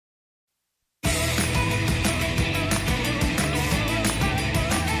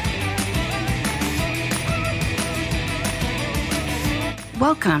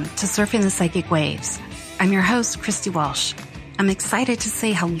Welcome to Surfing the Psychic Waves. I'm your host, Christy Walsh. I'm excited to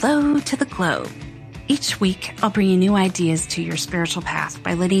say hello to the globe. Each week, I'll bring you new ideas to your spiritual path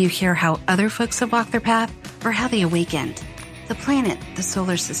by letting you hear how other folks have walked their path or how they awakened. The planet, the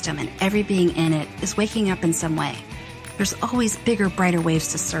solar system, and every being in it is waking up in some way. There's always bigger, brighter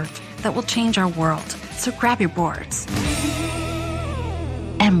waves to surf that will change our world, so grab your boards.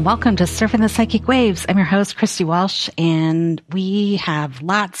 And welcome to Surfing the Psychic Waves. I'm your host, Christy Walsh, and we have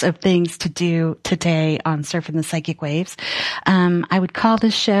lots of things to do today on Surfing the Psychic Waves. I would call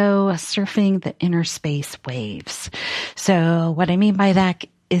this show Surfing the Inner Space Waves. So what I mean by that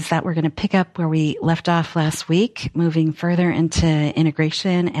is that we're going to pick up where we left off last week, moving further into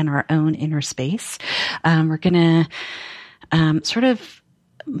integration and our own inner space. We're going to sort of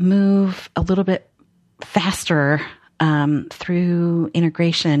move a little bit faster through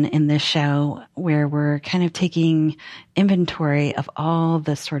integration in this show, where we're kind of taking inventory of all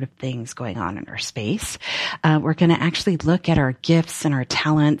the sort of things going on in our space. We're going to actually look at our gifts and our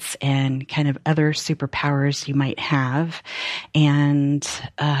talents and kind of other superpowers you might have. And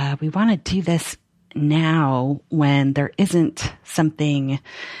we want to do this now when there isn't something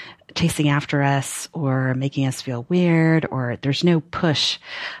chasing after us or making us feel weird, or there's no push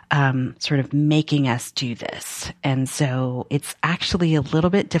sort of making us do this. And so it's actually a little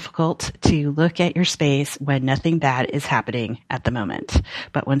bit difficult to look at your space when nothing bad is happening at the moment.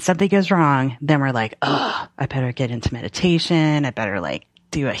 But when something goes wrong, then we're like, oh, I better get into meditation. I better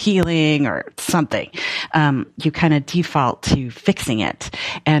do a healing or something. You kind of default to fixing it.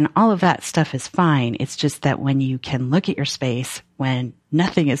 And all of that stuff is fine. It's just that when you can look at your space when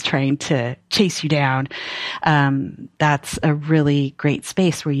nothing is trying to chase you down, that's a really great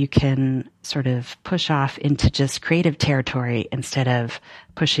space where you can sort of push off into just creative territory instead of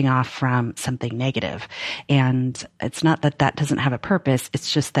pushing off from something negative. And it's not that that doesn't have a purpose.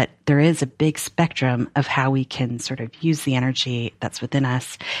 It's just that there is a big spectrum of how we can sort of use the energy that's within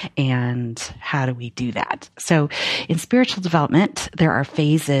us, and how do we do that. So in spiritual development, there are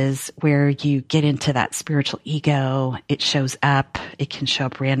phases where you get into that spiritual ego. It shows up. It can show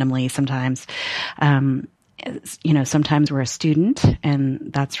up randomly sometimes. Sometimes we're a student,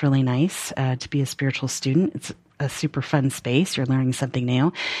 and that's really nice to be a spiritual student. It's a super fun space. You're learning something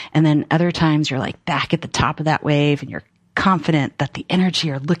new. And then other times you're back at the top of that wave, and you're confident that the energy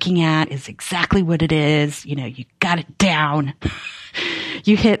you're looking at is exactly what it is. You got it down.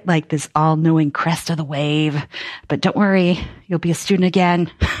 You hit this all-knowing crest of the wave, but don't worry, you'll be a student again.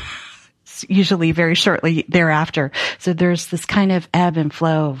 Usually very shortly thereafter. So there's this kind of ebb and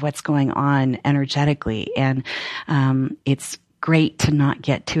flow of what's going on energetically. And it's great to not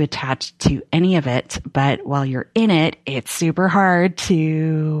get too attached to any of it. But while you're in it, it's super hard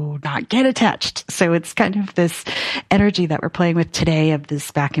to not get attached. So it's kind of this energy that we're playing with today of this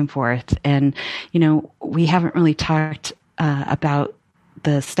back and forth. And, we haven't really talked about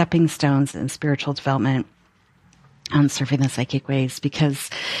the stepping stones in spiritual development on Surfing the Psychic Waves, because,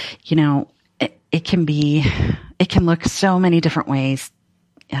 it can look so many different ways,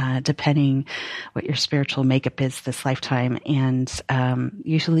 depending what your spiritual makeup is this lifetime. And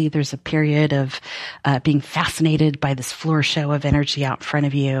usually there's a period of being fascinated by this floor show of energy out in front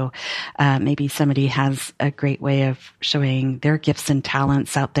of you. Maybe somebody has a great way of showing their gifts and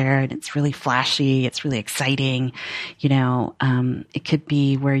talents out there, and it's really flashy. It's really exciting. It could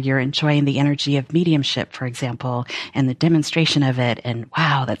be where you're enjoying the energy of mediumship, for example, and the demonstration of it. And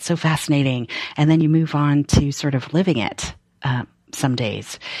wow, that's so fascinating. And then you move on to sort of living it. Some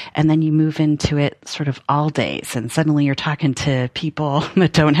days. And then you move into it sort of all days. And suddenly you're talking to people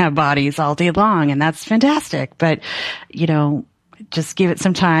that don't have bodies all day long. And that's fantastic. But, just give it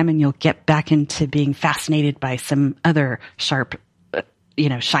some time and you'll get back into being fascinated by some other sharp,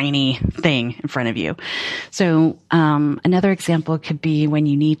 shiny thing in front of you. So, another example could be when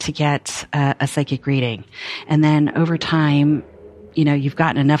you need to get a psychic reading. And then over time, you've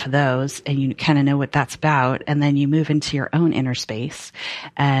gotten enough of those and you kind of know what that's about. And then you move into your own inner space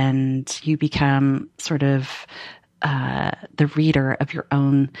and you become sort of the reader of your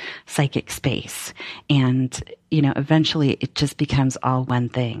own psychic space. And, eventually it just becomes all one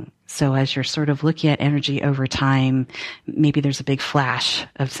thing. So as you're sort of looking at energy over time, maybe there's a big flash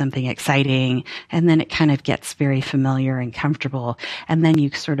of something exciting, and then it kind of gets very familiar and comfortable. And then you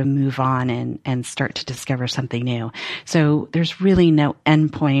sort of move on and start to discover something new. So there's really no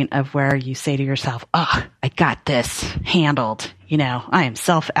end point of where you say to yourself, oh, I got this handled. I am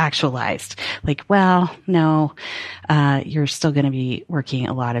self-actualized. Well, no, you're still going to be working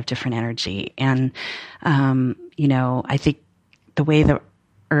a lot of different energy. And, I think the way that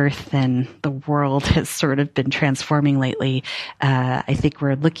Earth and the world has sort of been transforming lately, I think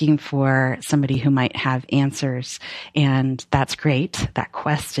we're looking for somebody who might have answers, and that's great. That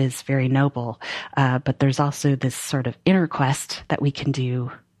quest is very noble, but there's also this sort of inner quest that we can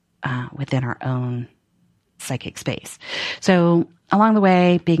do within our own psychic space. So along the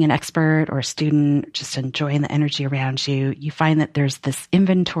way, being an expert or a student, just enjoying the energy around you, you find that there's this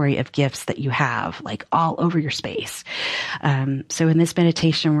inventory of gifts that you have, like all over your space. So in this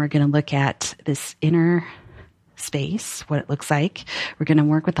meditation, we're going to look at this inner space, what it looks like. We're going to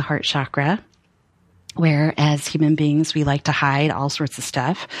work with the heart chakra, where as human beings, we like to hide all sorts of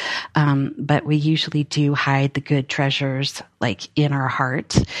stuff. But we usually do hide the good treasures, like in our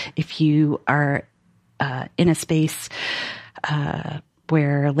heart. If you are in a space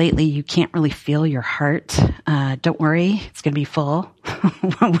where lately you can't really feel your heart, don't worry, it's going to be full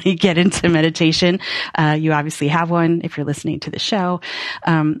when we get into meditation. You obviously have one if you're listening to the show,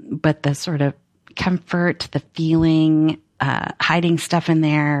 but the sort of comfort, the feeling, hiding stuff in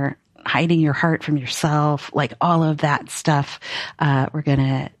there, hiding your heart from yourself, like all of that stuff, we're going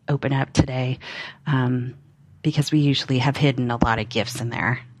to open up today, because we usually have hidden a lot of gifts in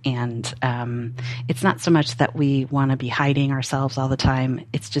there. And it's not so much that we want to be hiding ourselves all the time.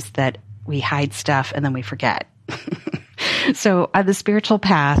 It's just that we hide stuff and then we forget. So on the spiritual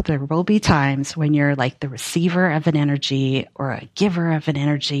path, there will be times when you're like the receiver of an energy or a giver of an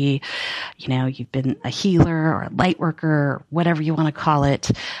energy. You know, you've been a healer or a light worker, or whatever you want to call it.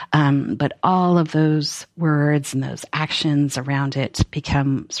 But all of those words and those actions around it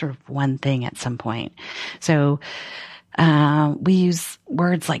become sort of one thing at some point. So we use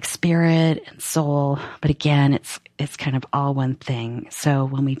words like spirit and soul, but again, it's kind of all one thing. So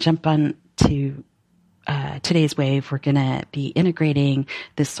when we jump on to today's wave, we're going to be integrating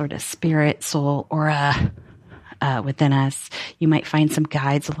this sort of spirit, soul, aura within us. You might find some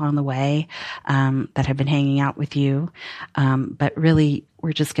guides along the way that have been hanging out with you, but really,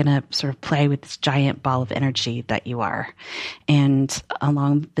 we're just going to sort of play with this giant ball of energy that you are. And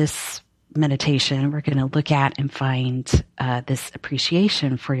along this meditation, we're going to look at and find this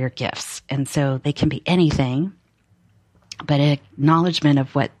appreciation for your gifts. And so they can be anything, but acknowledgement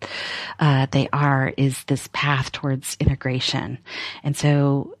of what they are is this path towards integration. And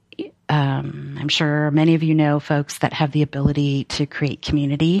so I'm sure many of you know folks that have the ability to create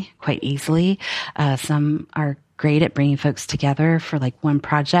community quite easily. Some are great at bringing folks together for like one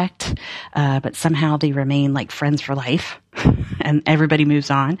project, but somehow they remain like friends for life and everybody moves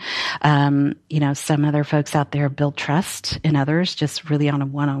on. Some other folks out there build trust in others just really on a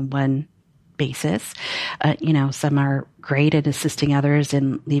one-on-one basis. Some are great at assisting others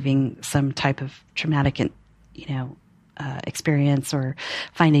in leaving some type of traumatic, experience or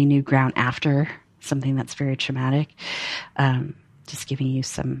finding new ground after something that's very traumatic. Just giving you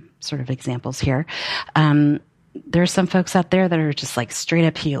some sort of examples here. There are some folks out there that are just like straight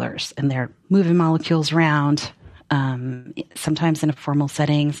up healers and they're moving molecules around, sometimes in a formal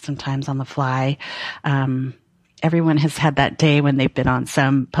setting, sometimes on the fly. Everyone has had that day when they've been on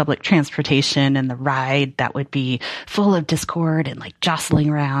some public transportation and the ride that would be full of discord and like jostling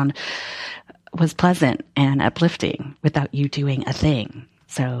around was pleasant and uplifting without you doing a thing.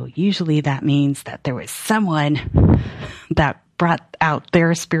 So usually that means that there was someone that brought out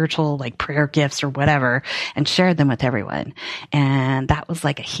their spiritual like prayer gifts or whatever and shared them with everyone. And that was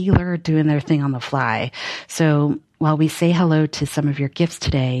like a healer doing their thing on the fly. So while we say hello to some of your gifts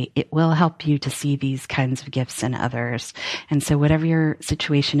today, it will help you to see these kinds of gifts in others. And so whatever your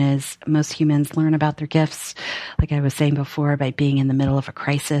situation is, most humans learn about their gifts, like I was saying before, by being in the middle of a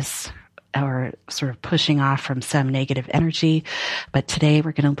crisis or sort of pushing off from some negative energy. But today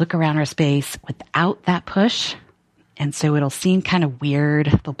we're going to look around our space without that push. And so it'll seem kind of weird.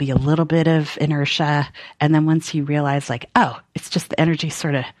 There'll be a little bit of inertia. And then once you realize like, oh, it's just the energy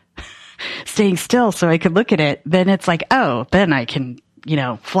sort of staying still so I could look at it, then it's like, oh, then I can,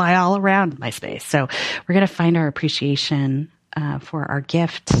 fly all around my space. So we're going to find our appreciation for our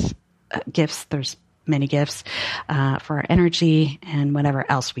gifts. There's many gifts for our energy and whatever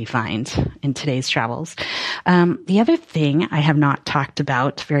else we find in today's travels. The other thing I have not talked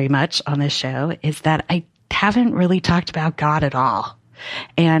about very much on this show is that I haven't really talked about God at all.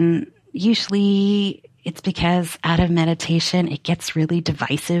 And usually it's because out of meditation, it gets really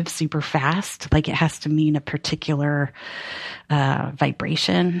divisive super fast. Like it has to mean a particular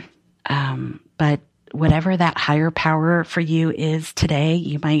vibration. But whatever that higher power for you is today,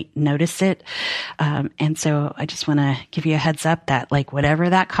 you might notice it. And so I just want to give you a heads up that like whatever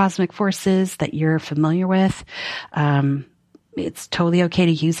that cosmic force is that you're familiar with, it's totally okay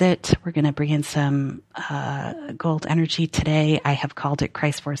to use it. We're going to bring in some gold energy today. I have called it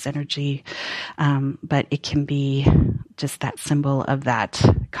Christ Force energy, but it can be just that symbol of that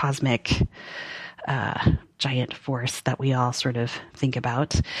cosmic giant force that we all sort of think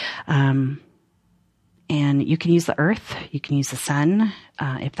about. And you can use the earth, you can use the sun,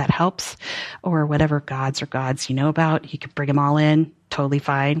 if that helps, or whatever gods you know about. You can bring them all in, totally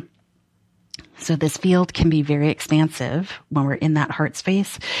fine. So this field can be very expansive when we're in that heart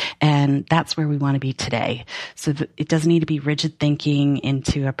space, and that's where we want to be today. So it doesn't need to be rigid thinking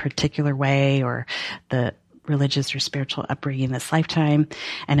into a particular way or the religious or spiritual upbringing this lifetime.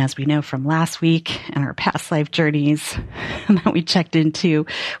 And as we know from last week and our past life journeys that we checked into,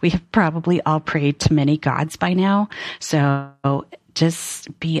 we have probably all prayed to many gods by now. So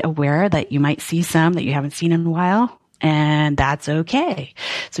just be aware that you might see some that you haven't seen in a while. And that's okay.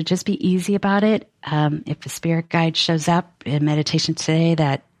 So just be easy about it. If a spirit guide shows up in meditation today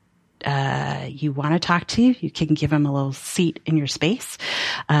that you want to talk to, you can give them a little seat in your space.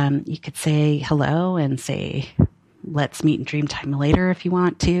 You could say hello and say, let's meet in dream time later if you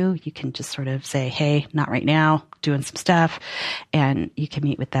want to. You can just sort of say, hey, not right now, doing some stuff. And you can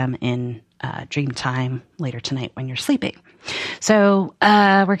meet with them in dream time later tonight when you're sleeping. So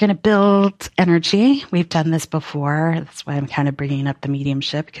we're going to build energy. We've done this before. That's why I'm kind of bringing up the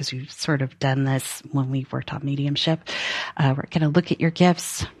mediumship, because we've sort of done this when we've worked on mediumship. We're going to look at your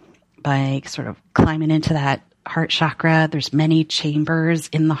gifts by sort of climbing into that heart chakra. There's many chambers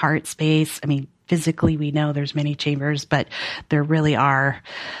in the heart space. I mean, physically we know there's many chambers, but there really are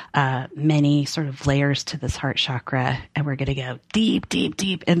many sort of layers to this heart chakra, and we're going to go deep, deep,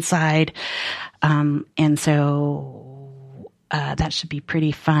 deep inside. And so that should be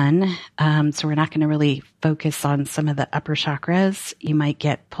pretty fun. So we're not going to really focus on some of the upper chakras. You might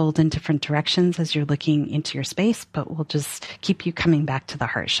get pulled in different directions as you're looking into your space, but we'll just keep you coming back to the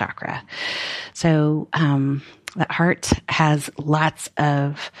heart chakra. So that heart has lots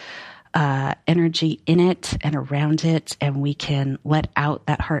of energy in it and around it, and we can let out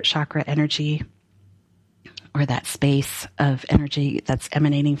that heart chakra energy, or that space of energy that's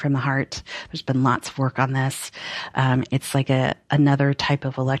emanating from the heart. There's been lots of work on this. It's like another type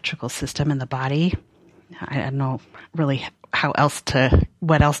of electrical system in the body. I don't know really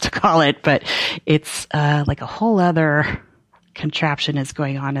what else to call it, but it's like a whole other contraption is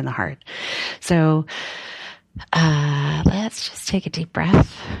going on in the heart. So let's just take a deep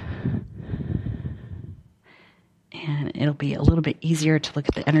breath. And it'll be a little bit easier to look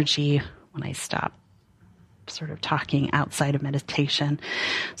at the energy when I stop sort of talking outside of meditation.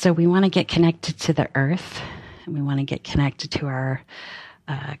 So we want to get connected to the earth, and we want to get connected to our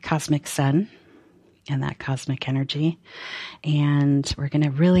cosmic sun and that cosmic energy. And we're going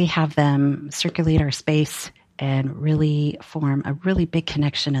to really have them circulate our space and really form a really big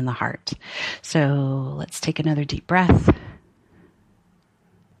connection in the heart. So let's take another deep breath.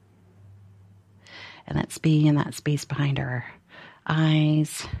 And let's be in that space behind our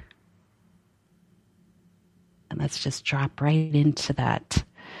eyes. And let's just drop right into that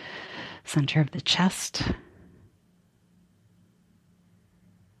center of the chest.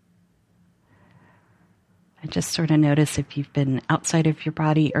 And just sort of notice if you've been outside of your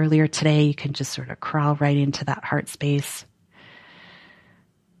body earlier today, you can just sort of crawl right into that heart space.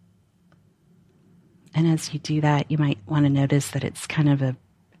 And as you do that, you might want to notice that it's kind of a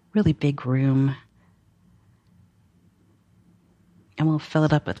really big room. And we'll fill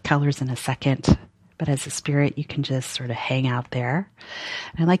it up with colors in a second. But as a spirit, you can just sort of hang out there.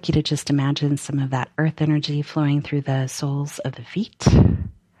 And I'd like you to just imagine some of that earth energy flowing through the soles of the feet, through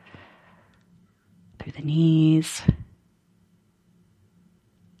the knees,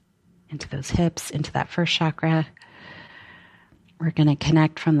 into those hips, into that first chakra. We're going to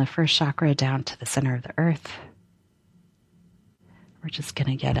connect from the first chakra down to the center of the earth. We're just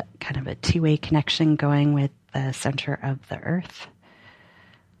going to get kind of a two-way connection going with the center of the earth.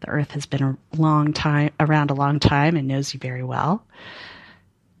 The earth has been around a long time and knows you very well.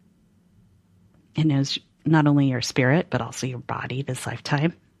 It knows not only your spirit, but also your body this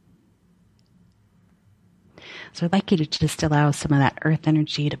lifetime. So I'd like you to just allow some of that earth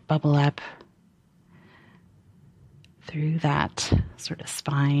energy to bubble up through that sort of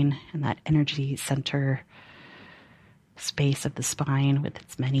spine and that energy center space of the spine with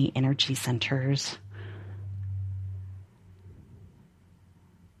its many energy centers.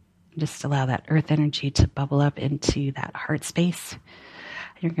 Just allow that earth energy to bubble up into that heart space.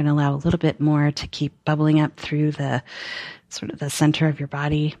 You're going to allow a little bit more to keep bubbling up through the sort of the center of your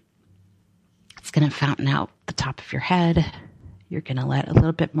body. It's going to fountain out the top of your head. You're going to let a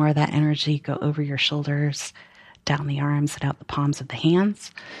little bit more of that energy go over your shoulders, down the arms and out the palms of the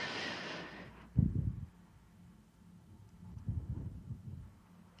hands.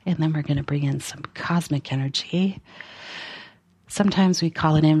 And then we're going to bring in some cosmic energy. Sometimes we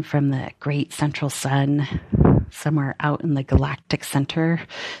call it in from the great central sun, somewhere out in the galactic center.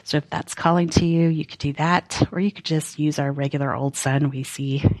 So if that's calling to you, you could do that, or you could just use our regular old sun we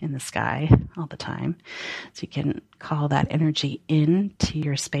see in the sky all the time. So you can call that energy into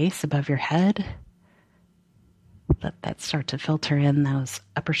your space above your head. Let that start to filter in those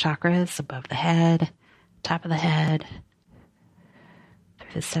upper chakras above the head, top of the head,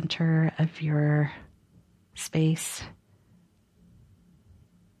 through the center of your space.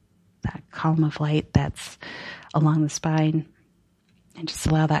 That column of light that's along the spine, and just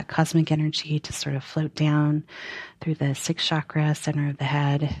allow that cosmic energy to sort of float down through the sixth chakra, center of the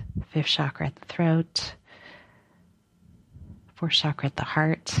head, fifth chakra at the throat, fourth chakra at the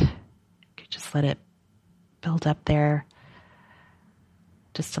heart. You could just let it build up there.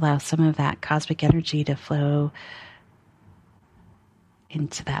 Just allow some of that cosmic energy to flow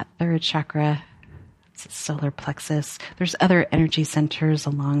into that third chakra, solar plexus. There's other energy centers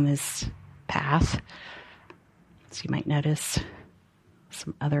along this path. So you might notice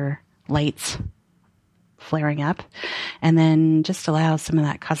some other lights flaring up. And then just allow some of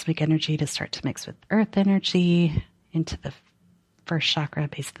that cosmic energy to start to mix with earth energy into the first chakra,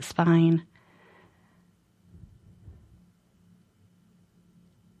 base of the spine.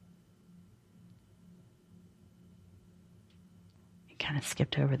 You kind of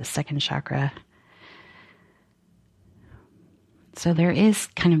skipped over the second chakra. So there is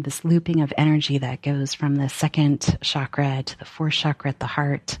kind of this looping of energy that goes from the second chakra to the fourth chakra at the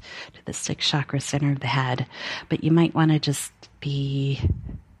heart to the sixth chakra center of the head. But you might want to just be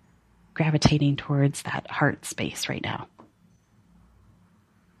gravitating towards that heart space right now.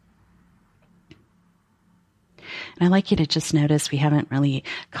 And I'd like you to just notice we haven't really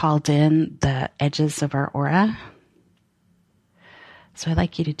called in the edges of our aura. So I'd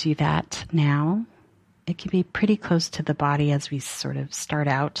like you to do that now. It can be pretty close to the body as we sort of start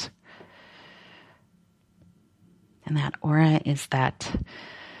out. And that aura is that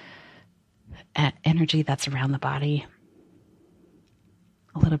energy that's around the body,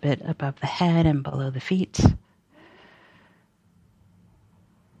 a little bit above the head and below the feet.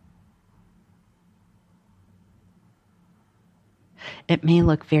 It may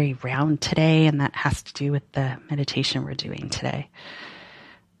look very round today, and that has to do with the meditation we're doing today.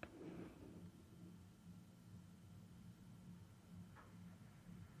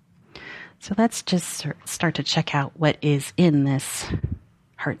 So let's just start to check out what is in this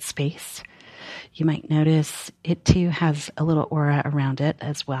heart space. You might notice it too has a little aura around it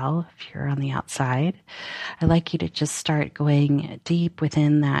as well if you're on the outside. I'd like you to just start going deep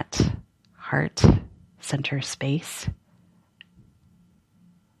within that heart center space.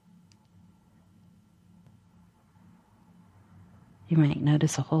 You might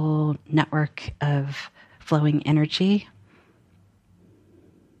notice a whole network of flowing energy.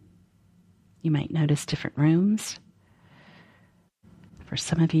 You might notice different rooms. For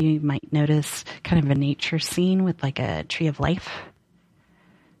some of you, you might notice kind of a nature scene with like a tree of life.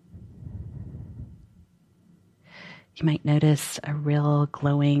 You might notice a real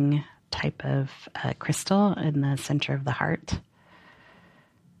glowing type of crystal in the center of the heart.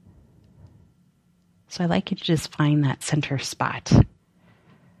 So I'd like you to just find that center spot.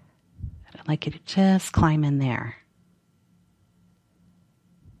 I'd like you to just climb in there.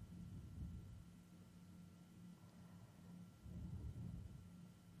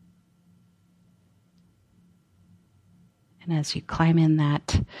 And as you climb in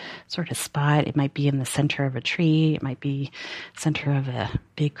that sort of spot, it might be in the center of a tree, it might be center of a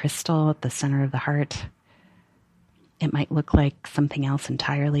big crystal at the center of the heart. It might look like something else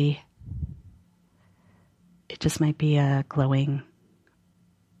entirely. It just might be a glowing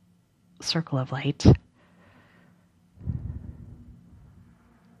circle of light. I'd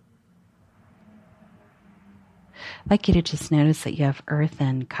like you to just notice that you have earth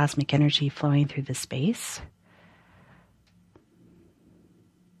and cosmic energy flowing through the space.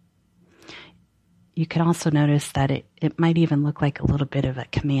 You can also notice that it might even look like a little bit of a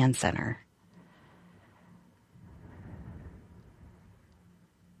command center.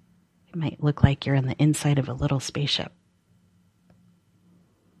 It might look like you're in the inside of a little spaceship.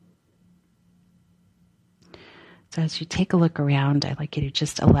 So as you take a look around, I'd like you to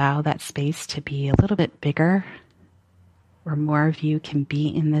just allow that space to be a little bit bigger, where more of you can be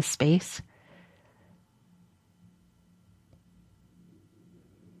in this space.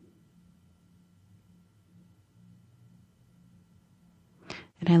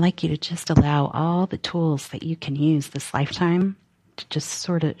 And I'd like you to just allow all the tools that you can use this lifetime to just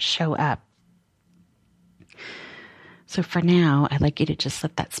sort of show up. So for now, I'd like you to just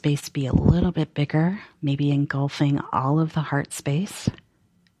let that space be a little bit bigger, maybe engulfing all of the heart space.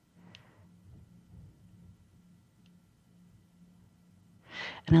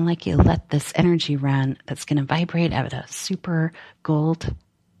 And I'd like you to let this energy run that's going to vibrate at a super gold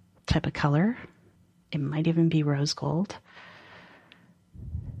type of color. It might even be rose gold.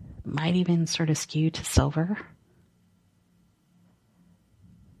 It might even sort of skew to silver.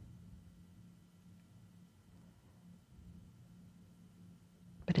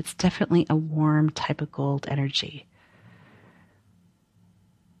 But it's definitely a warm type of gold energy.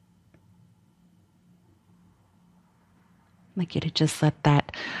 I'd like you to just let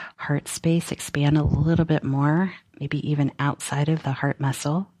that heart space expand a little bit more, maybe even outside of the heart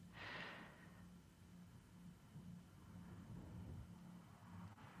muscle.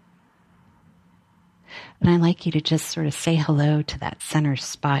 And I'd like you to just sort of say hello to that center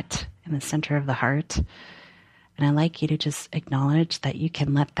spot in the center of the heart. And I'd like you to just acknowledge that you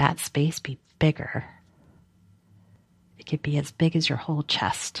can let that space be bigger. It could be as big as your whole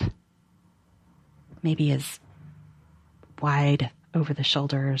chest, maybe as wide over the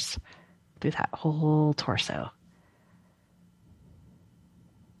shoulders through that whole torso.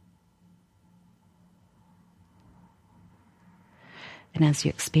 And as you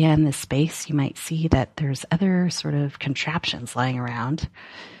expand this space, you might see that there's other sort of contraptions lying around,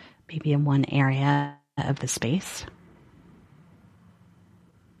 maybe in one area of the space.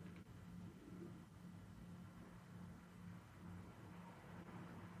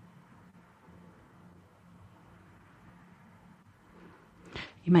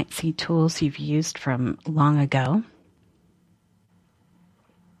 You might see tools you've used from long ago.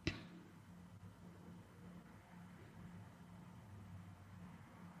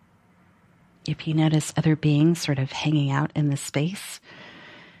 If you notice other beings sort of hanging out in this space,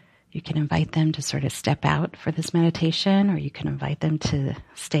 you can invite them to sort of step out for this meditation, or you can invite them to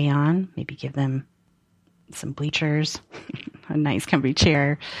stay on, maybe give them some bleachers, a nice comfy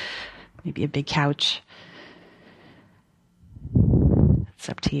chair, maybe a big couch. It's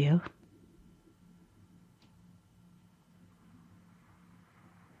up to you.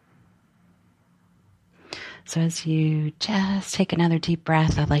 So as you just take another deep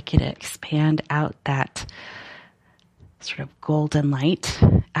breath, I'd like you to expand out that sort of golden light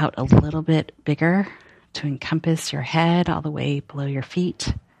out a little bit bigger to encompass your head all the way below your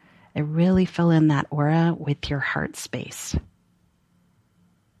feet, and really fill in that aura with your heart space.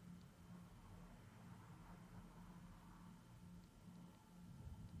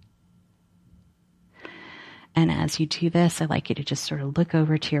 And as you do this, I'd like you to just sort of look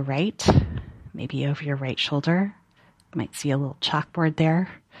over to your right, maybe over your right shoulder. You might see a little chalkboard there.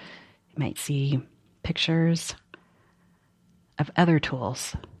 You might see pictures of other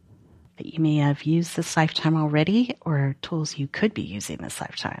tools that you may have used this lifetime already, or tools you could be using this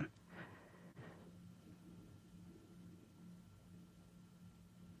lifetime.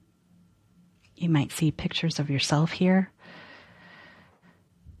 You might see pictures of yourself here,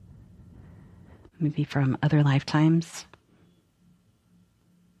 maybe from other lifetimes.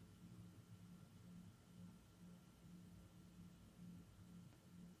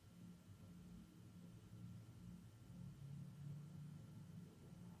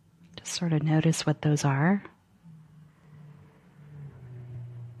 Just sort of notice what those are.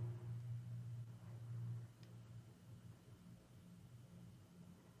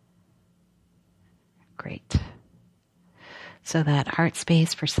 Great. So that heart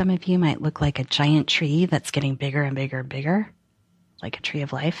space for some of you might look like a giant tree that's getting bigger and bigger and bigger, like a tree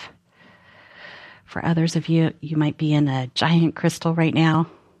of life. For others of you, you might be in a giant crystal right now,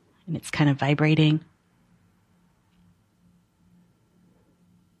 and it's kind of vibrating.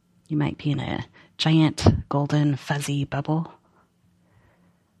 You might be in a giant golden fuzzy bubble.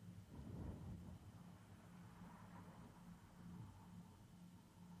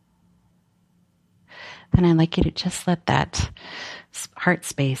 Then I'd like you to just let that heart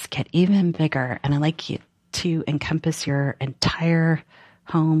space get even bigger, and I'd like you to encompass your entire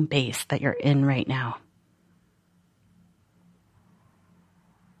home base that you're in right now.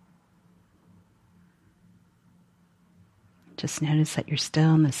 Just notice that you're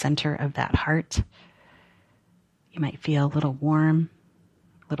still in the center of that heart. You might feel a little warm,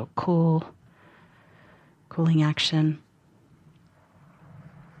 a little cool, cooling action.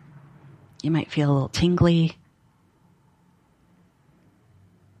 You might feel a little tingly.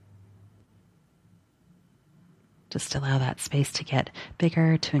 Just allow that space to get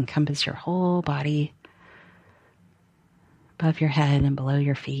bigger, to encompass your whole body. above your head and below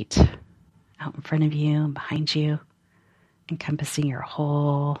your feet, out in front of you and behind you, encompassing your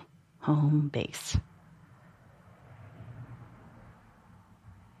whole home base.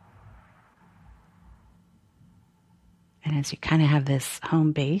 And as you kind of have this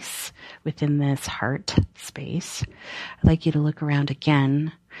home base within this heart space, I'd like you to look around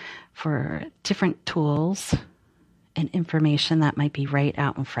again for different tools and information that might be right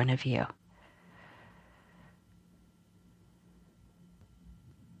out in front of you.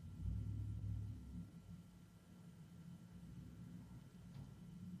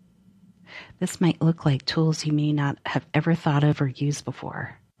 This might look like tools you may not have ever thought of or used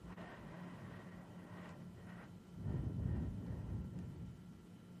before.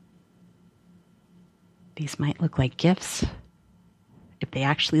 These might look like gifts. If they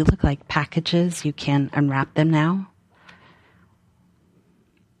actually look like packages, you can unwrap them now.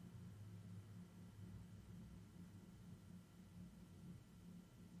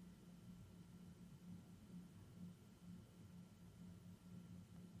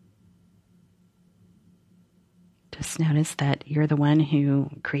 Just notice that you're the one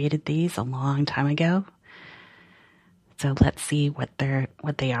who created these a long time ago. So let's see what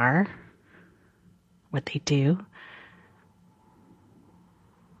they are, what they do.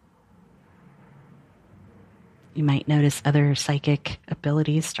 You might notice other psychic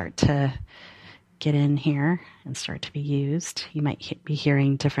abilities start to get in here and start to be used. You might be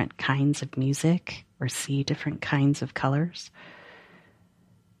hearing different kinds of music or see different kinds of colors.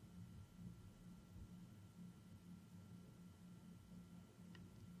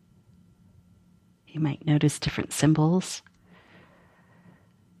 You might notice different symbols.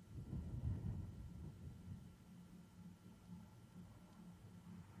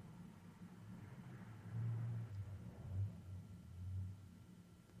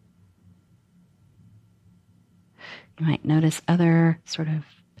 You might notice other sort of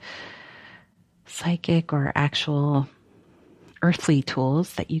psychic or actual earthly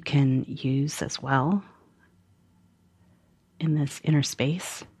tools that you can use as well in this inner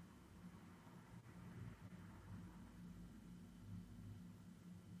space.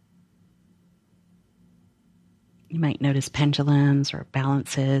 You might notice pendulums or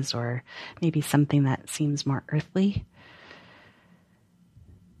balances or maybe something that seems more earthly.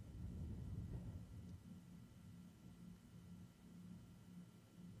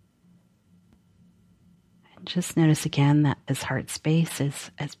 And just notice again that this heart space is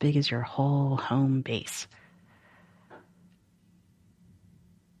as big as your whole home base.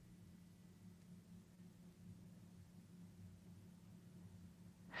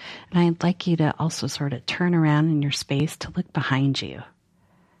 And I'd like you to also sort of turn around in your space to look behind you.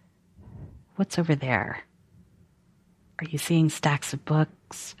 What's over there? Are you seeing stacks of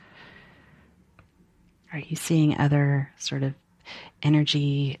books? Are you seeing other sort of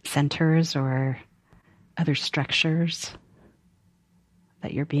energy centers or other structures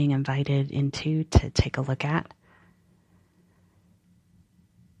that you're being invited into to take a look at?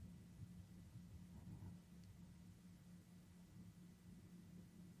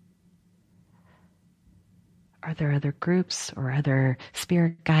 Are there other groups or other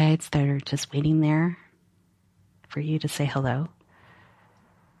spirit guides that are just waiting there for you to say hello?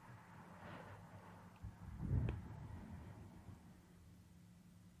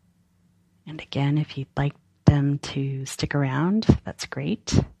 And again, if you'd like them to stick around, that's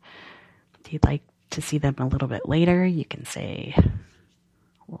great. If you'd like to see them a little bit later, you can say,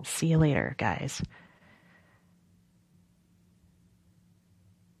 "We'll see you later, guys."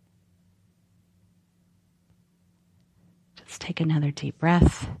 Just take another deep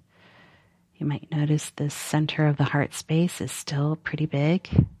breath. You might notice this center of the heart space is still pretty big,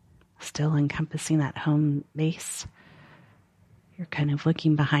 still encompassing that home base. You're kind of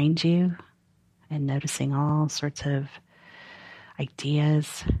looking behind you and noticing all sorts of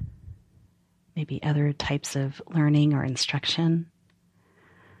ideas, maybe other types of learning or instruction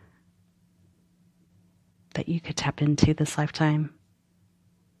that you could tap into this lifetime.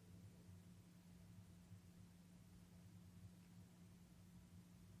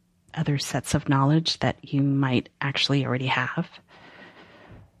 Other sets of knowledge that you might actually already have.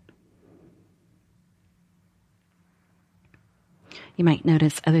 You might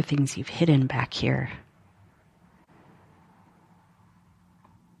notice other things you've hidden back here.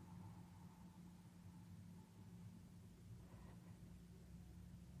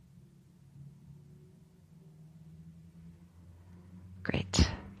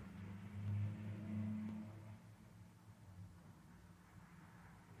 Great.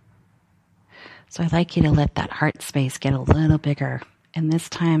 So I'd like you to let that heart space get a little bigger And this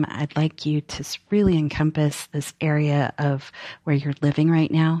time I'd like you to really encompass this area of where you're living right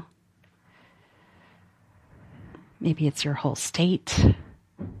now. Maybe it's your whole state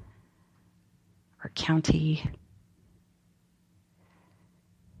or county,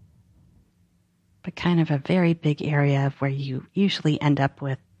 but kind of a very big area of where you usually end up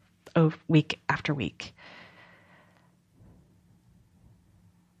with week after week.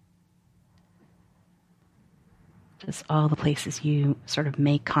 Just all the places you sort of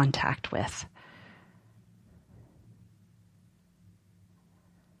make contact with.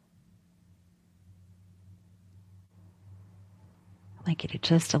 I'd like you to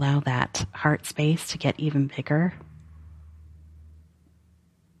just allow that heart space to get even bigger.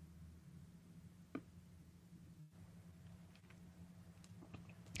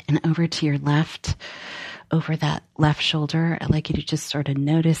 And over to your left, over that left shoulder, I'd like you to just sort of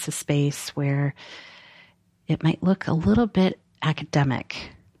notice a space where it might look a little bit academic.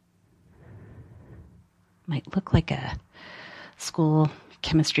 Might look like a school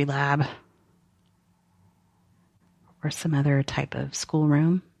chemistry lab or some other type of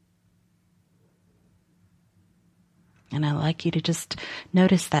schoolroom. And I'd like you to just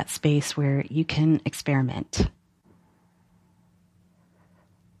notice that space where you can experiment.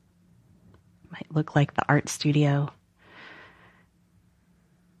 Might look like the art studio.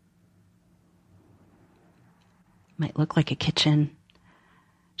 Might look like a kitchen.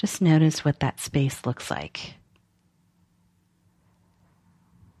 Just notice what that space looks like.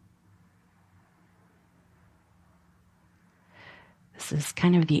 This is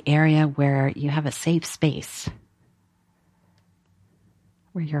kind of the area where you have a safe space,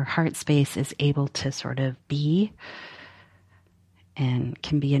 where your heart space is able to sort of be and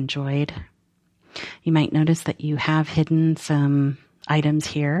can be enjoyed. You might notice that you have hidden some items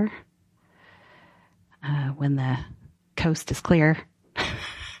here when the coast is clear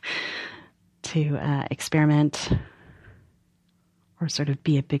to experiment or sort of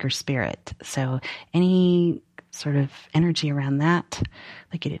be a bigger spirit. So any sort of energy around that,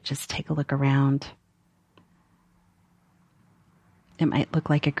 I'd like you to just take a look around. It might look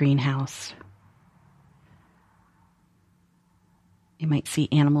like a greenhouse. You might see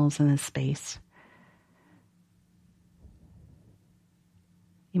animals in this space.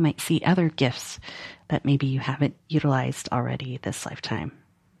 You might see other gifts that maybe you haven't utilized already this lifetime.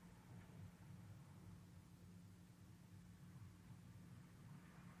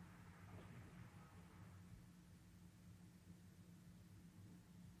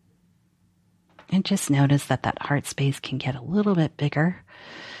 And just notice that that heart space can get a little bit bigger.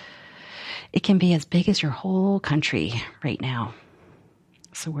 It can be as big as your whole country right now.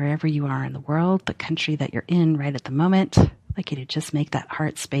 So wherever you are in the world, the country that you're in right at the moment, I'd like you to just make that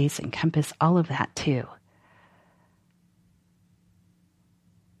heart space encompass all of that too.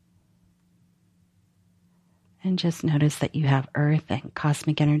 And just notice that you have earth and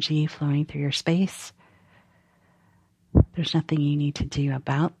cosmic energy flowing through your space. There's nothing you need to do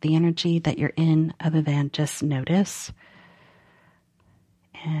about the energy that you're in other than just notice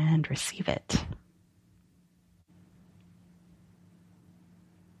and receive it.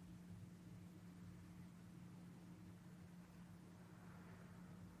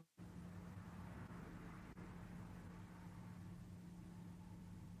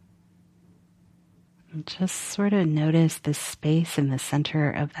 And just sort of notice this space in the center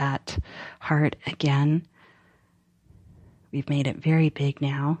of that heart again. We've made it very big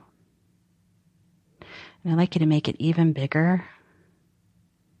now. And I'd like you to make it even bigger,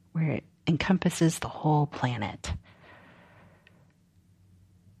 where it encompasses the whole planet.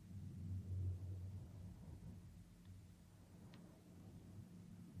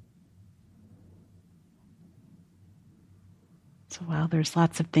 So while there's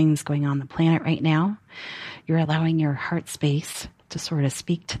lots of things going on the planet right now, you're allowing your heart space to sort of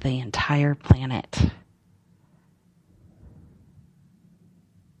speak to the entire planet.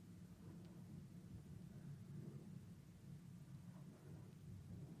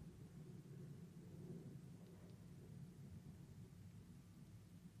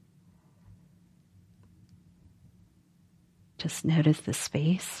 Just notice the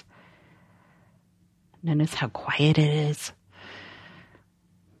space. Notice how quiet it is.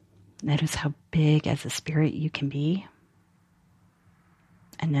 Notice how big as a spirit you can be.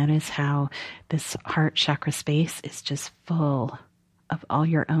 And notice how this heart chakra space is just full of all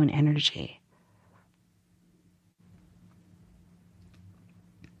your own energy.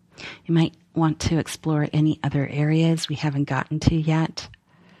 You might want to explore any other areas we haven't gotten to yet.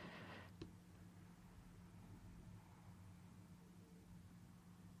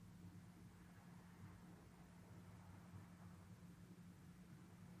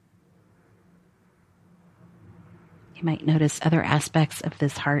 You might notice other aspects of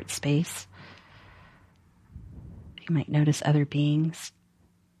this heart space. You might notice other beings.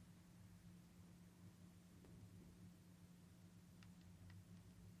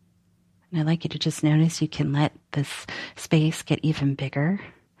 And I'd like you to just notice you can let this space get even bigger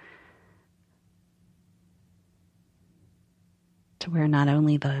to where not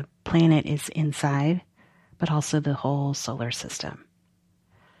only the planet is inside, but also the whole solar system.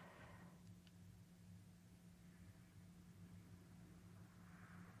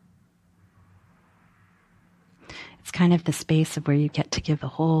 It's kind of the space of where you get to give the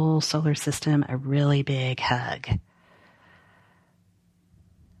whole solar system a really big hug. I'd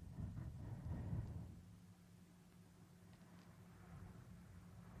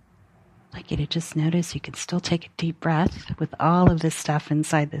like you to just notice you can still take a deep breath with all of this stuff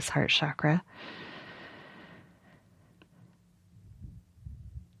inside this heart chakra.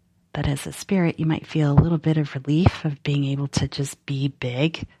 But as a spirit, you might feel a little bit of relief of being able to just be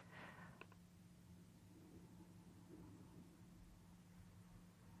big.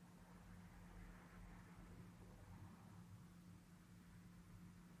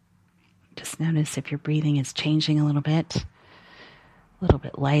 Just notice if your breathing is changing a little bit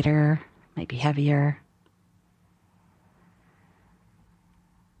lighter, might be heavier.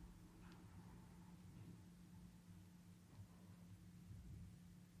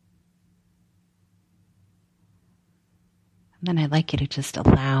 And then I'd like you to just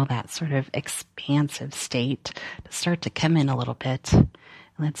allow that sort of expansive state to start to come in a little bit. And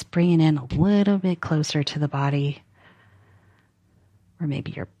let's bring it in a little bit closer to the body. Or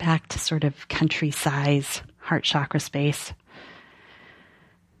maybe you're back to sort of country size heart chakra space.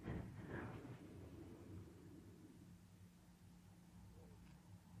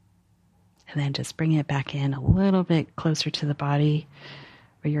 And then just bring it back in a little bit closer to the body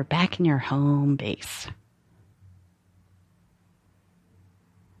where you're back in your home base.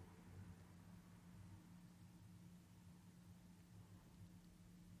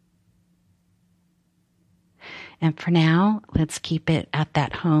 And for now, let's keep it at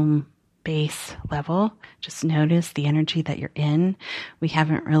that home base level. Just notice the energy that you're in. We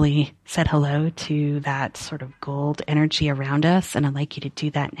haven't really said hello to that sort of gold energy around us, and I'd like you to do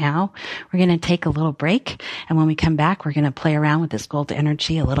that now. We're going to take a little break, and when we come back, we're going to play around with this gold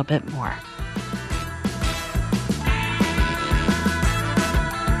energy a little bit more.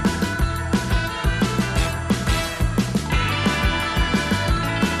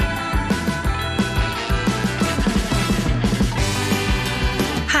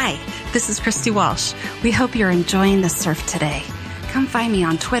 This is Christy Walsh. We hope you're enjoying the surf today. Come find me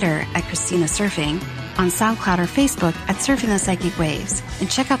on Twitter at Christina Surfing, on SoundCloud or Facebook at Surfing the Psychic Waves,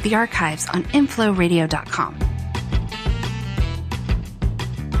 and check out the archives on infloradio.com.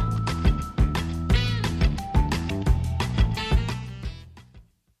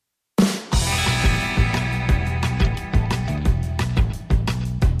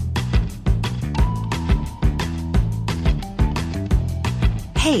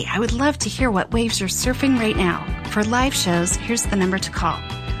 Hey, I would love to hear what waves you're surfing right now. For live shows, here's the number to call.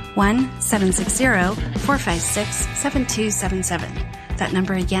 1-760-456-7277. That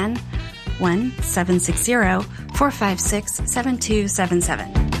number again,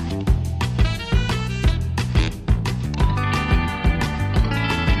 1-760-456-7277.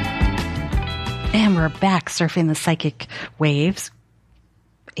 And we're back surfing the psychic waves.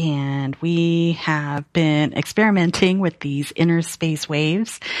 And we have been experimenting with these inner space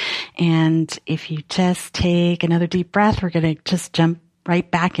waves. And if you just take another deep breath, we're going to just jump right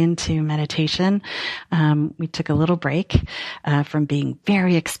back into meditation. We took a little break from being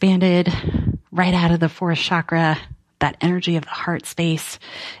very expanded right out of the fourth chakra, that energy of the heart space.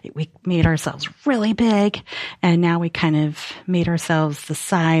 We made ourselves really big, and now we kind of made ourselves the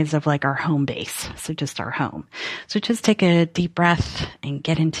size of like our home base. So just our home. So just take a deep breath and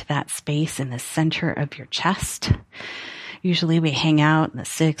get into that space in the center of your chest. Usually we hang out in the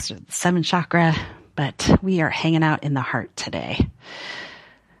 6th or the 7th chakra, but we are hanging out in the heart today.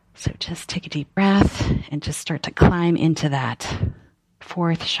 So just take a deep breath and just start to climb into that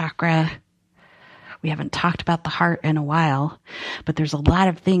 4th chakra. We haven't talked about the heart in a while, but there's a lot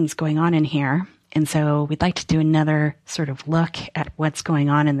of things going on in here. And so we'd like to do another sort of look at what's going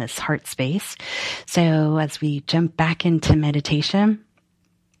on in this heart space. So as we jump back into meditation,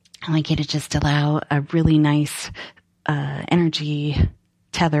 I'd like you to just allow a really nice energy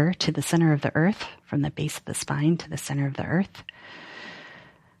tether to the center of the earth, from the base of the spine to the center of the earth.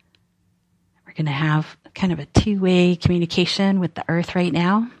 We're We're going to have kind of a two-way communication with the earth right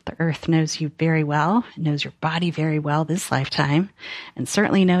now. The earth knows you very well, knows your body very well this lifetime, and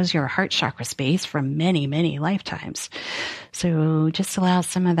certainly knows your heart chakra space from many, many lifetimes. So just allow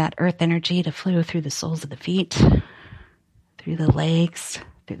some of that earth energy to flow through the soles of the feet, through the legs,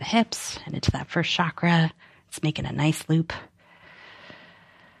 through the hips, and into that first chakra. It's making a nice loop.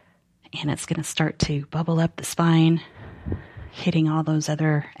 And it's going to start to bubble up the spine, hitting all those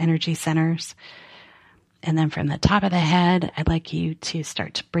other energy centers. And then from the top of the head, I'd like you to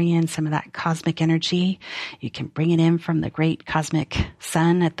start to bring in some of that cosmic energy. You can bring it in from the great cosmic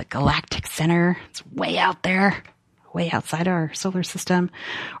sun at the galactic center. It's way out there, way outside our solar system.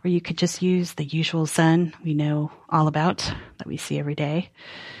 Or you could just use the usual sun we know all about, that we see every day.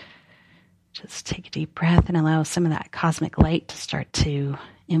 Just take a deep breath and allow some of that cosmic light to start to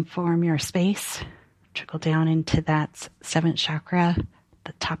inform your space. Trickle down into that seventh chakra,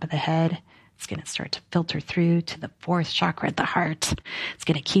 the top of the head. It's going to start to filter through to the fourth chakra, the heart. It's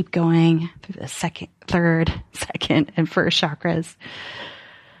going to keep going through the third, second, and first chakras.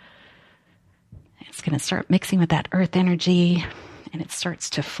 It's going to start mixing with that earth energy, and it starts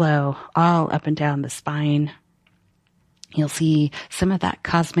to flow all up and down the spine. You'll see some of that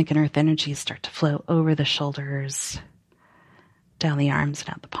cosmic and earth energy start to flow over the shoulders, down the arms and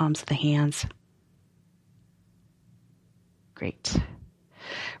out the palms of the hands. Great.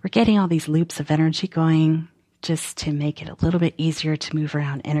 We're getting all these loops of energy going just to make it a little bit easier to move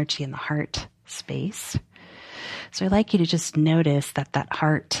around energy in the heart space. So I'd like you to just notice that that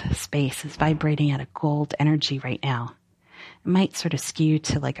heart space is vibrating at a gold energy right now. It might sort of skew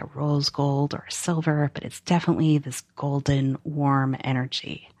to like a rose gold or silver, but it's definitely this golden, warm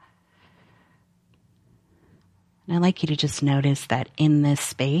energy. And I'd like you to just notice that in this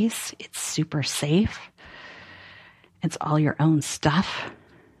space, it's super safe. It's all your own stuff.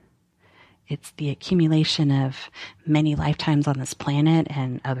 It's the accumulation of many lifetimes on this planet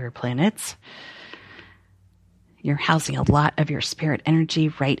and other planets. You're housing a lot of your spirit energy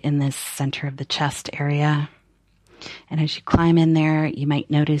right in this center of the chest area. And as you climb in there, you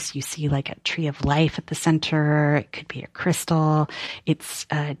might notice you see like a tree of life at the center. It could be a crystal. It's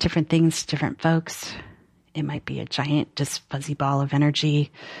different things to different folks. It might be a giant, just fuzzy ball of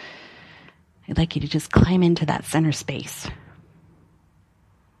energy. I'd like you to just climb into that center space.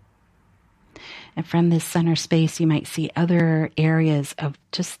 And from this center space, you might see other areas of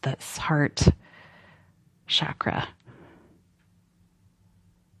just this heart chakra.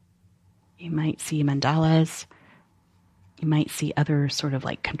 You might see mandalas. You might see other sort of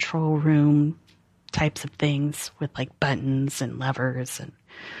like control room types of things with like buttons and levers and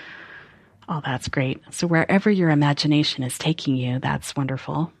all that's great. So wherever your imagination is taking you, that's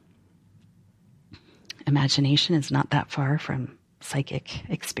wonderful. Imagination is not that far from psychic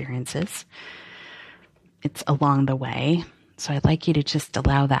experiences. It's along the way. So I'd like you to just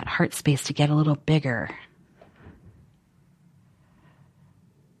allow that heart space to get a little bigger.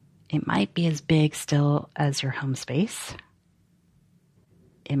 It might be as big still as your home space.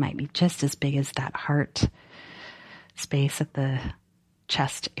 It might be just as big as that heart space at the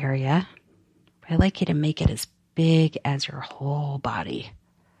chest area. But I'd like you to make it as big as your whole body.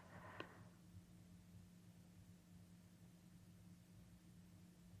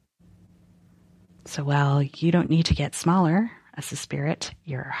 So while you don't need to get smaller as a spirit,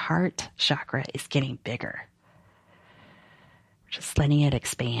 your heart chakra is getting bigger. We're just letting it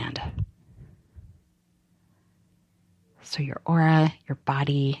expand. So your aura, your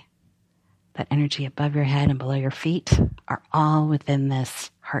body, that energy above your head and below your feet are all within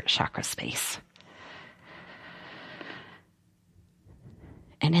this heart chakra space.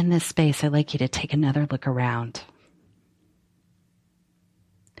 And in this space, I'd like you to take another look around.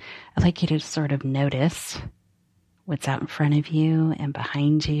 I'd like you to sort of notice what's out in front of you and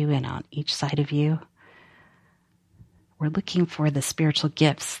behind you and on each side of you. We're looking for the spiritual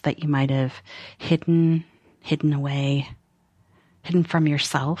gifts that you might have hidden away, hidden from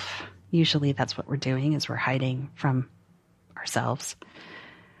yourself. Usually that's what we're doing, is we're hiding from ourselves.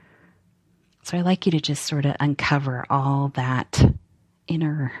 So I'd like you to just sort of uncover all that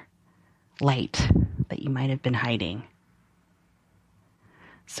inner light that you might have been hiding.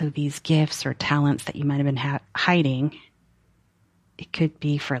 So these gifts or talents that you might have been hiding, it could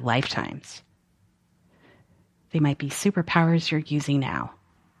be for lifetimes. They might be superpowers you're using now.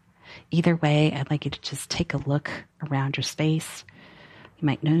 Either way, I'd like you to just take a look around your space. You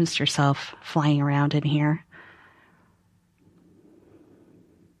might notice yourself flying around in here.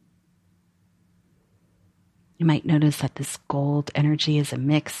 You might notice that this gold energy is a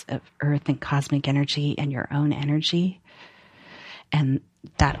mix of earth and cosmic energy and your own energy. and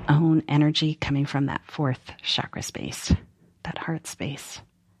that own energy coming from that fourth chakra space, that heart space.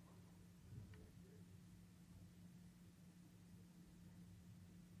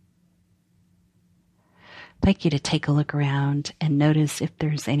 I'd like you to take a look around and notice if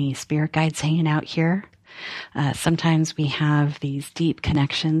there's any spirit guides hanging out here. Sometimes we have these deep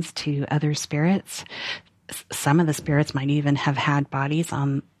connections to other spirits. Some of the spirits might even have had bodies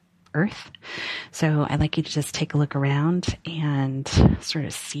on Earth. So I'd like you to just take a look around and sort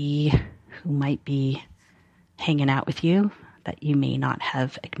of see who might be hanging out with you that you may not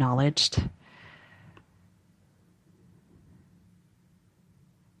have acknowledged.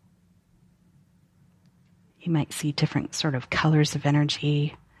 You might see different sort of colors of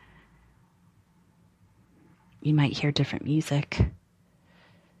energy. You might hear different music.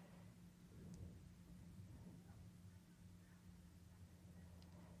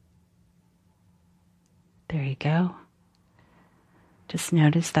 There you go. Just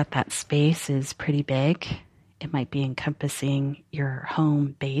notice that that space is pretty big. It might be encompassing your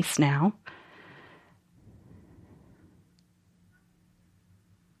home base now.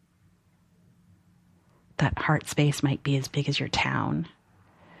 That heart space might be as big as your town.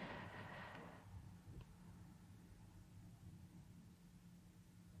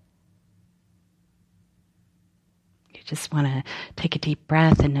 You just want to take a deep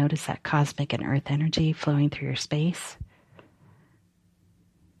breath and notice that cosmic and earth energy flowing through your space.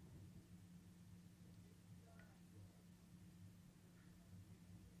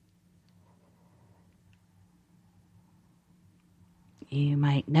 You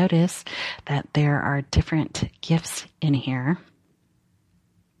might notice that there are different gifts in here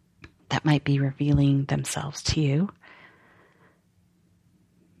that might be revealing themselves to you.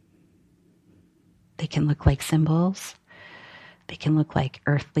 They can look like symbols. They can look like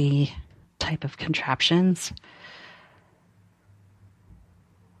earthly type of contraptions.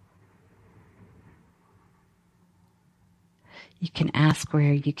 You can ask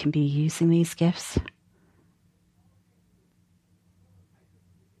where you can be using these gifts.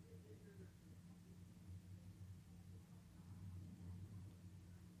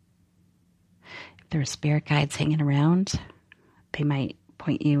 There are spirit guides hanging around. They might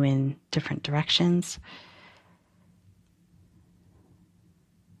point you in different directions.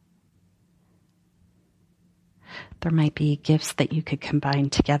 There might be gifts that you could combine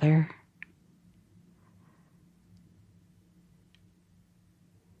together.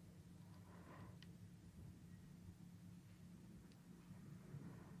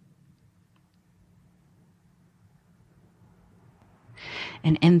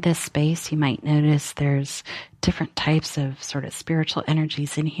 And in this space, you might notice there's different types of sort of spiritual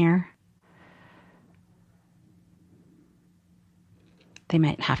energies in here. They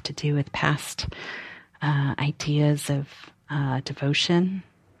might have to do with past ideas of devotion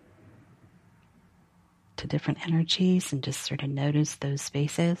to different energies, and just sort of notice those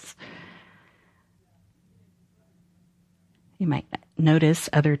spaces. You might notice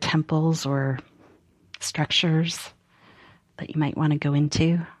other temples or structures that you might want to go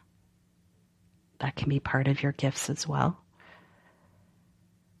into. That can be part of your gifts as well.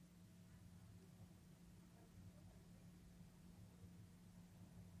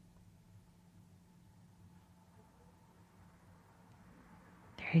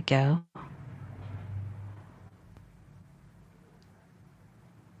 There you go.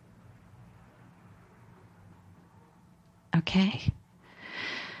 Okay.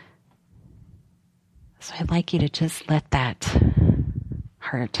 So I'd like you to just let that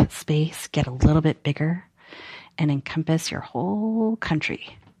heart space get a little bit bigger and encompass your whole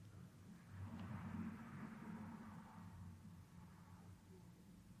country.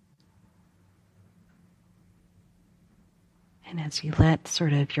 And as you let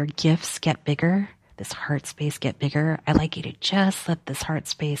sort of your gifts get bigger, this heart space get bigger, I'd like you to just let this heart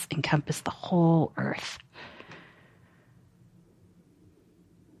space encompass the whole earth.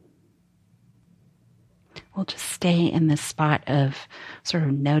 We'll just stay in this spot of sort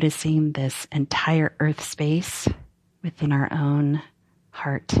of noticing this entire earth space within our own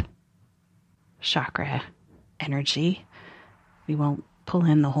heart chakra energy. We won't pull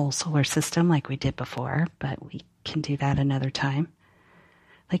in the whole solar system like we did before, but we can do that another time.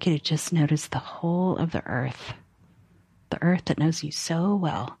 I'd like you to just notice the whole of the earth that knows you so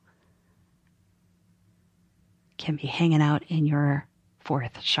well, can be hanging out in your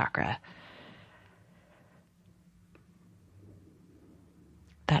fourth chakra.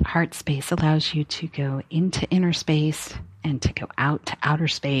 That heart space allows you to go into inner space and to go out to outer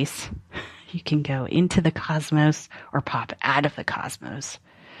space. You can go into the cosmos or pop out of the cosmos.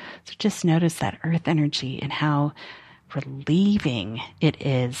 So just notice that earth energy and how relieving it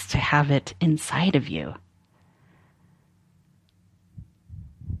is to have it inside of you.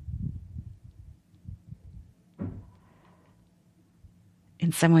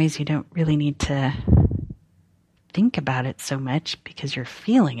 In some ways, you don't really need to think about it so much because you're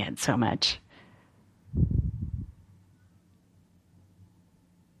feeling it so much.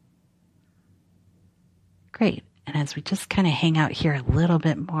 Great. And as we just kind of hang out here a little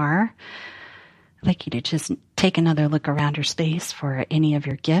bit more, I'd like you to just take another look around your space for any of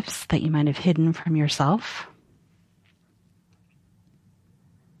your gifts that you might have hidden from yourself.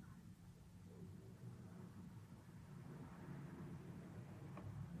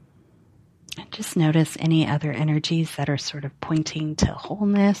 And just notice any other energies that are sort of pointing to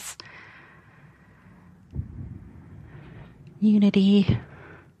wholeness, unity,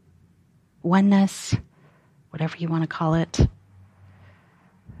 oneness, whatever you want to call it.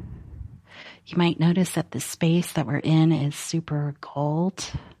 You might notice that the space that we're in is super gold.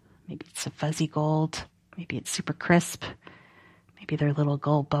 Maybe it's a fuzzy gold. Maybe it's super crisp. Maybe there are little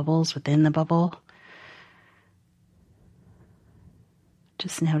gold bubbles within the bubble.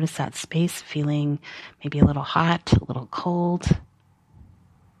 Just notice that space feeling maybe a little hot, a little cold.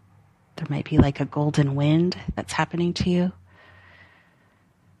 There might be like a golden wind that's happening to you.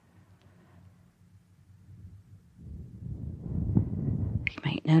 You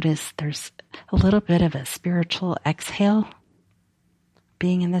might notice there's a little bit of a spiritual exhale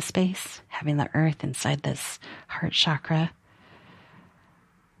being in this space, having the earth inside this heart chakra.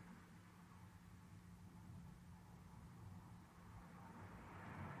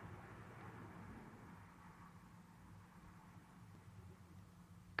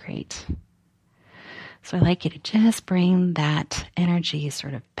 Great. So I'd like you to just bring that energy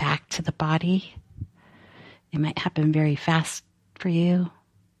sort of back to the body. It might happen very fast for you,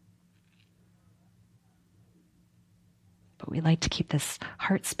 but we like to keep this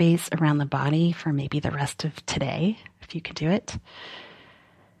heart space around the body for maybe the rest of today, if you can do it.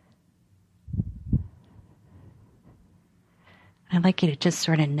 I'd like you to just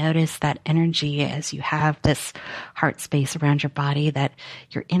sort of notice that energy as you have this heart space around your body, that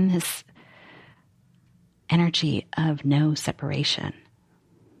you're in this energy of no separation.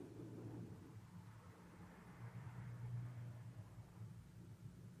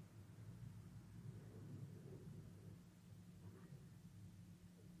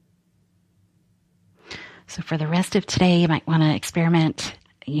 So for the rest of today, you might want to experiment,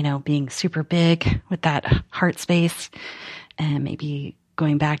 being super big with that heart space and maybe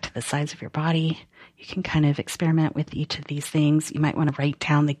going back to the size of your body. You can kind of experiment with each of these things. You might want to write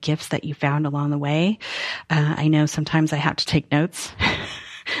down the gifts that you found along the way. I know sometimes I have to take notes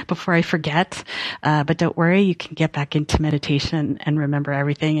before I forget, but don't worry, you can get back into meditation and remember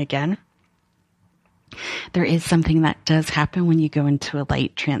everything again. There is something that does happen when you go into a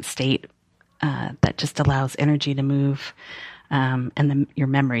light trance state that just allows energy to move, and then your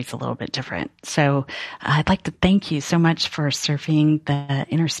memory's a little bit different. So I'd like to thank you so much for surfing the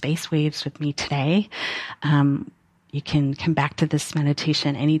inner space waves with me today. You can come back to this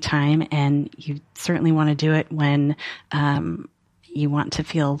meditation anytime, and you certainly want to do it when you want to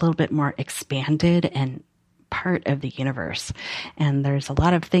feel a little bit more expanded and part of the universe. And there's a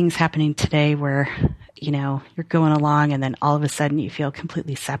lot of things happening today where, you're going along and then all of a sudden you feel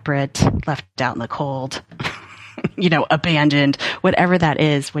completely separate, left out in the cold, abandoned, whatever that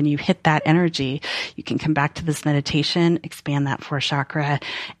is. When you hit that energy, you can come back to this meditation, expand that fourth chakra,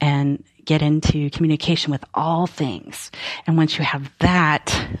 and get into communication with all things. And once you have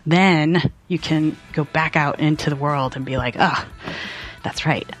that, then you can go back out into the world and be like, that's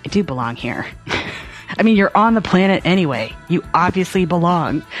right, I do belong here. I mean, you're on the planet anyway. You obviously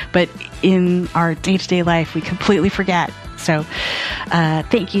belong. But in our day-to-day life, we completely forget. So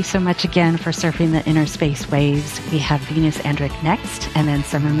thank you so much again for surfing the inner space waves. We have Venus Andrick next, and then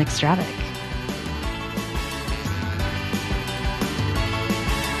Summer McStravick.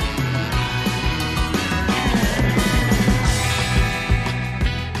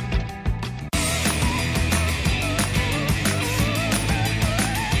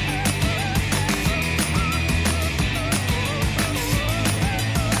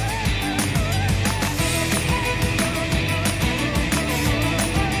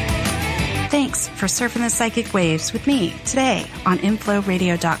 Thanks for surfing the psychic waves with me today on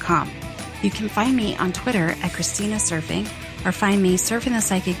inflowradio.com. You can find me on Twitter at Christina Surfing, or find me surfing the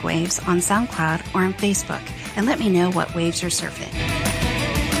psychic waves on SoundCloud or on Facebook, and let me know what waves you're surfing.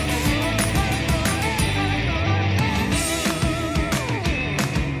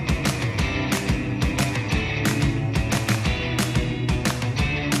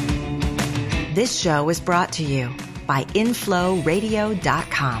 This show is brought to you by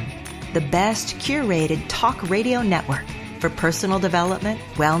inflowradio.com, the best curated talk radio network for personal development,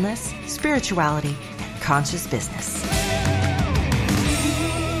 wellness, spirituality, and conscious business.